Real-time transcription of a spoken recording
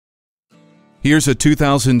Here's a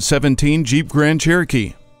 2017 Jeep Grand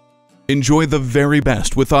Cherokee. Enjoy the very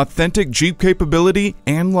best with authentic Jeep capability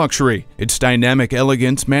and luxury. Its dynamic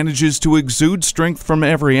elegance manages to exude strength from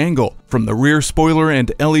every angle, from the rear spoiler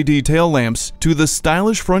and LED tail lamps to the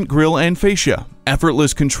stylish front grille and fascia.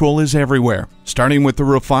 Effortless control is everywhere, starting with the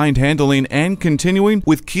refined handling and continuing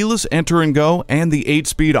with keyless enter and go and the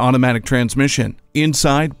 8-speed automatic transmission.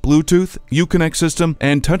 Inside, Bluetooth, Uconnect system,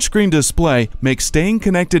 and touchscreen display make staying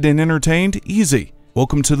connected and entertained easy.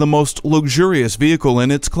 Welcome to the most luxurious vehicle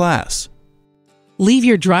in its class. Leave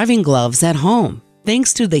your driving gloves at home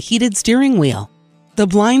thanks to the heated steering wheel. The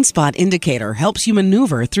blind spot indicator helps you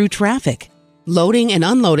maneuver through traffic. Loading and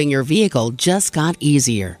unloading your vehicle just got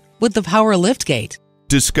easier with the power liftgate.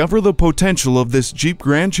 Discover the potential of this Jeep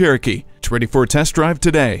Grand Cherokee. It's ready for a test drive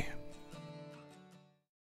today.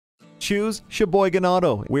 Choose Sheboygan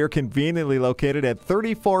Auto. We're conveniently located at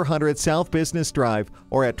 3400 South Business Drive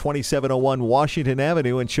or at 2701 Washington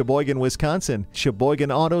Avenue in Sheboygan, Wisconsin.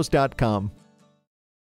 SheboyganAutos.com.